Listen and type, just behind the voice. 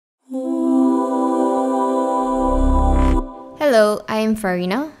Hello, I am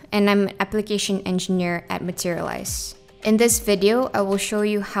Farina, and I'm an application engineer at Materialise. In this video, I will show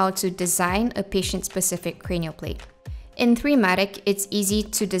you how to design a patient-specific cranial plate. In matic, it's easy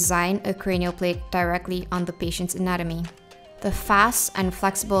to design a cranial plate directly on the patient's anatomy. The fast and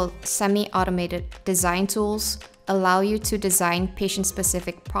flexible semi-automated design tools allow you to design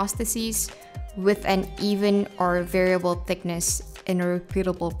patient-specific prostheses with an even or variable thickness in a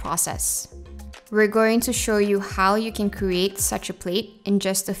repeatable process. We're going to show you how you can create such a plate in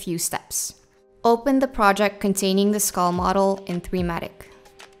just a few steps. Open the project containing the skull model in matic.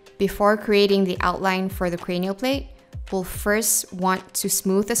 Before creating the outline for the cranial plate, we'll first want to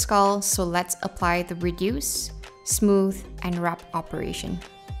smooth the skull, so let's apply the reduce, smooth, and wrap operation.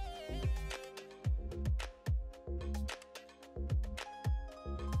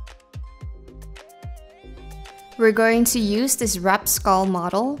 We're going to use this wrap skull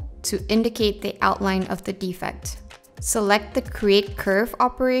model to indicate the outline of the defect. Select the Create Curve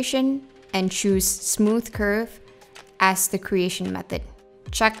operation and choose Smooth Curve as the creation method.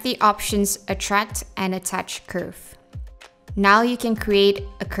 Check the options Attract and Attach Curve. Now you can create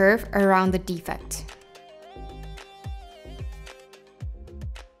a curve around the defect.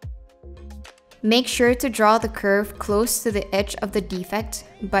 Make sure to draw the curve close to the edge of the defect,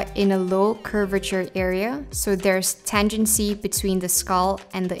 but in a low curvature area, so there's tangency between the skull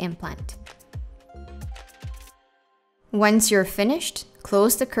and the implant. Once you're finished,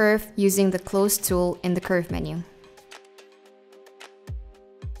 close the curve using the Close tool in the Curve menu.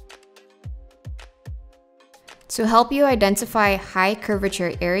 To help you identify high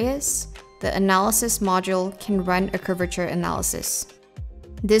curvature areas, the Analysis module can run a curvature analysis.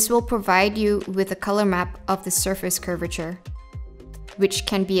 This will provide you with a color map of the surface curvature, which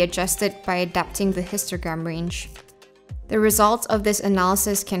can be adjusted by adapting the histogram range. The results of this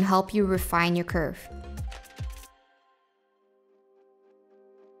analysis can help you refine your curve.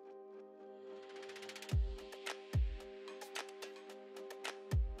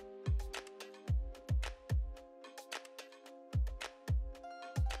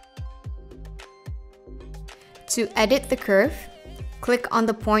 To edit the curve, click on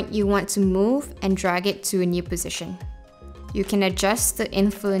the point you want to move and drag it to a new position. You can adjust the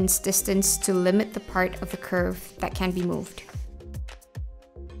influence distance to limit the part of the curve that can be moved.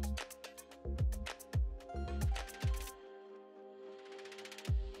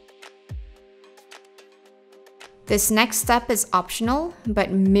 This next step is optional,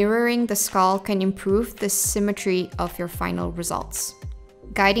 but mirroring the skull can improve the symmetry of your final results.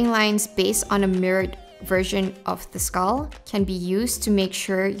 Guiding lines based on a mirrored version of the skull can be used to make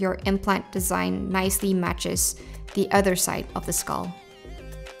sure your implant design nicely matches the other side of the skull.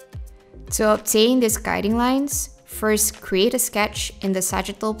 To obtain these guiding lines, first create a sketch in the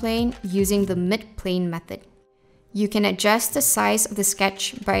sagittal plane using the mid-plane method. You can adjust the size of the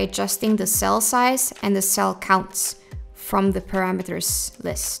sketch by adjusting the cell size and the cell counts from the parameters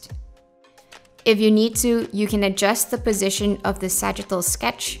list. If you need to, you can adjust the position of the sagittal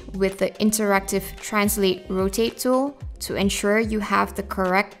sketch with the interactive Translate Rotate tool to ensure you have the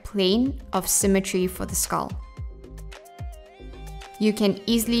correct plane of symmetry for the skull. You can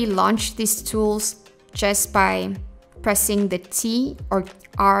easily launch these tools just by pressing the T or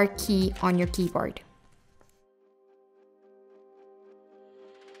R key on your keyboard.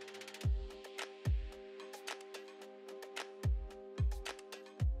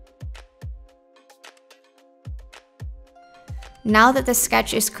 Now that the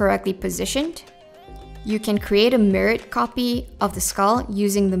sketch is correctly positioned, you can create a mirrored copy of the skull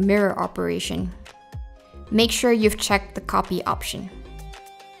using the mirror operation. Make sure you've checked the copy option.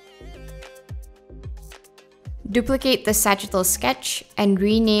 Duplicate the sagittal sketch and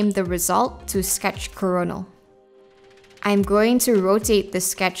rename the result to Sketch Coronal. I'm going to rotate the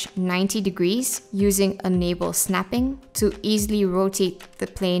sketch 90 degrees using Enable Snapping to easily rotate the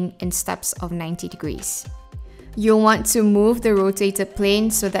plane in steps of 90 degrees. You'll want to move the rotated plane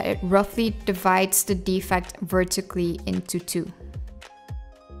so that it roughly divides the defect vertically into two.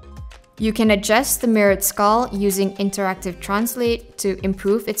 You can adjust the mirrored skull using Interactive Translate to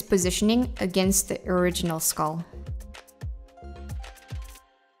improve its positioning against the original skull.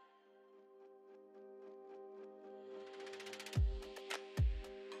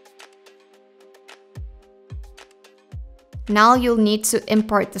 Now you'll need to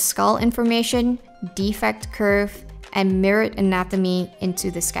import the skull information, defect curve, and mirrored anatomy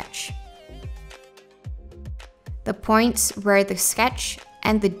into the sketch. The points where the sketch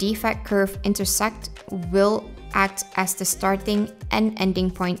and the defect curve intersect will act as the starting and ending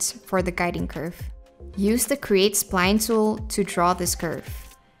points for the guiding curve. Use the Create Spline tool to draw this curve.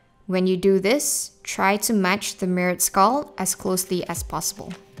 When you do this, try to match the mirrored skull as closely as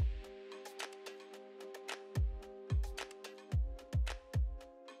possible.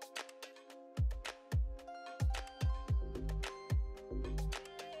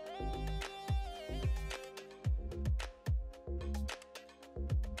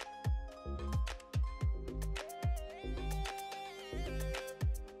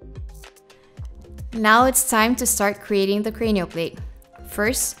 Now it's time to start creating the cranial plate.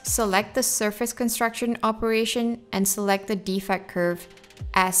 First, select the surface construction operation and select the defect curve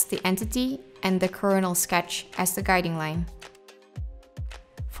as the entity and the coronal sketch as the guiding line.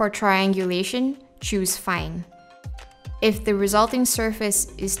 For triangulation, choose Fine. If the resulting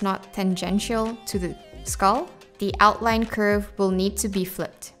surface is not tangential to the skull, the outline curve will need to be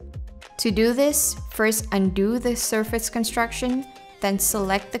flipped. To do this, first undo the surface construction, then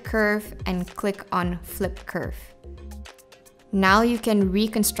select the curve and click on Flip Curve. Now you can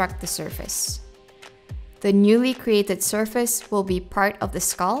reconstruct the surface. The newly created surface will be part of the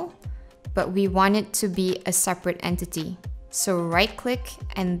skull, but we want it to be a separate entity. So right-click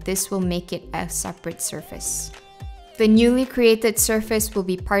and this will make it a separate surface. The newly created surface will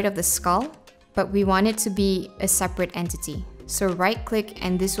be part of the skull, but we want it to be a separate entity. So right-click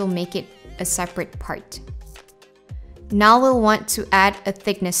and this will make it a separate part. Now we'll want to add a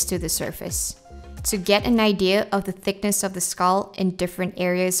thickness to the surface. To get an idea of the thickness of the skull in different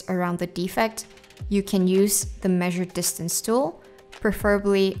areas around the defect, you can use the Measure Distance tool,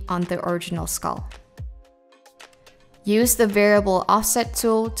 preferably on the original skull. Use the Variable Offset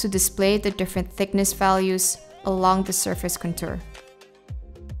tool to display the different thickness values along the surface contour.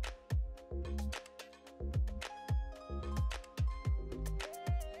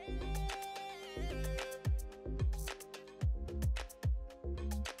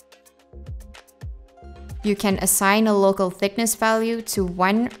 You can assign a local thickness value to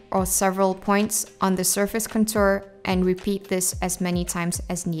one or several points on the surface contour and repeat this as many times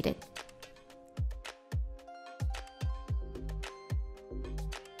as needed.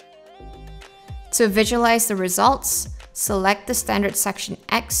 To visualize the results, select the standard section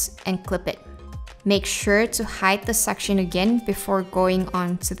X and clip it. Make sure to hide the section again before going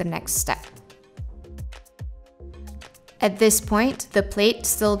on to the next step. At this point, the plate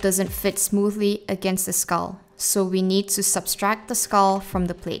still doesn't fit smoothly against the skull, so we need to subtract the skull from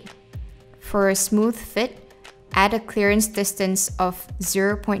the plate. For a smooth fit, add a clearance distance of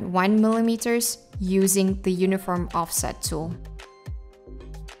 0.1 millimeters using the Uniform Offset tool.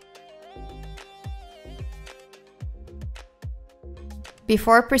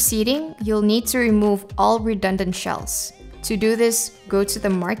 Before proceeding, you'll need to remove all redundant shells. To do this, go to the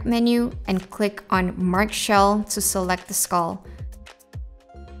Mark menu and click on Mark Shell to select the skull.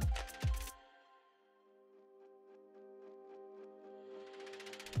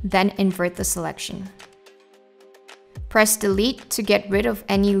 Then invert the selection. Press Delete to get rid of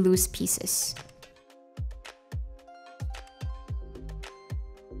any loose pieces.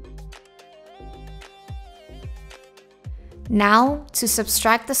 Now, to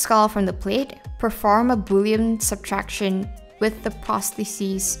subtract the skull from the plate, perform a Boolean subtraction with the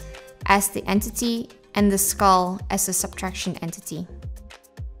prostheses as the entity and the skull as the subtraction entity.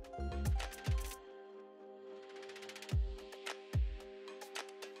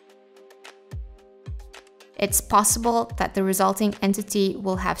 It's possible that the resulting entity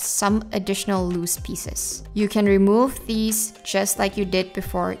will have some additional loose pieces. You can remove these just like you did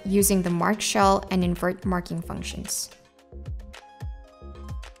before using the Mark Shell and Invert marking functions.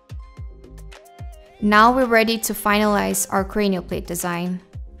 Now we're ready to finalize our cranial plate design.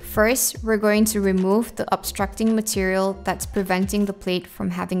 First, we're going to remove the obstructing material that's preventing the plate from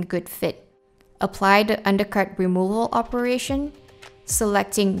having a good fit. Apply the undercut removal operation,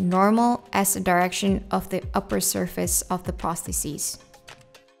 selecting normal as the direction of the upper surface of the prostheses.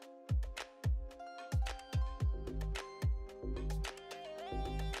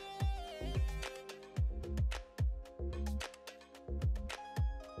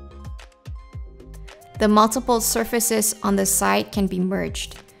 The multiple surfaces on the side can be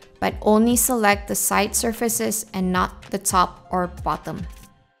merged, but only select the side surfaces and not the top or bottom.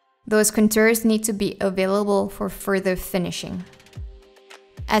 Those contours need to be available for further finishing.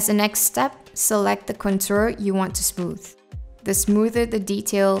 As a next step, select the contour you want to smooth. The smoother the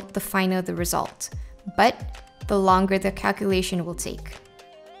detail, the finer the result, but the longer the calculation will take.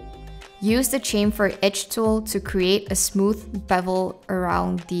 Use the chamfer edge tool to create a smooth bevel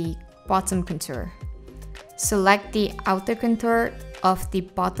around the bottom contour. Select the outer contour of the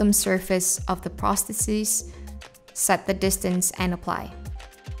bottom surface of the prostheses, set the distance and apply.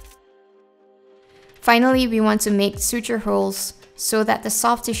 Finally, we want to make suture holes so that the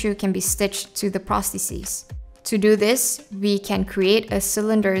soft tissue can be stitched to the prostheses. To do this, we can create a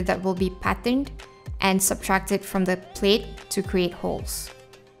cylinder that will be patterned and subtracted from the plate to create holes.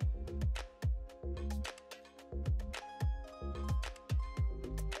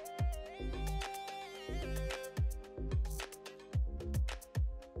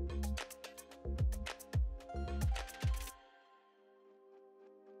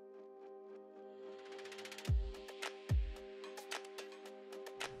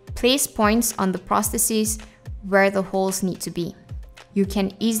 Place points on the prostheses where the holes need to be. You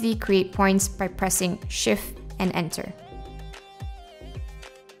can easily create points by pressing Shift and Enter.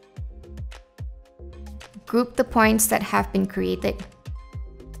 Group the points that have been created.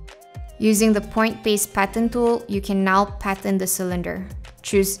 Using the point-based pattern tool, you can now pattern the cylinder.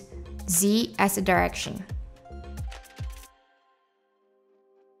 Choose Z as the direction.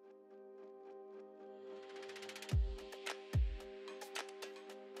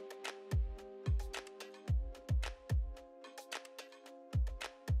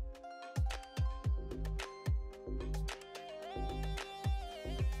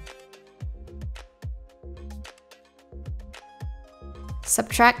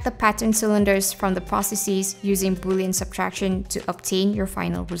 Subtract the pattern cylinders from the prostheses using Boolean subtraction to obtain your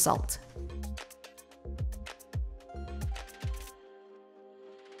final result.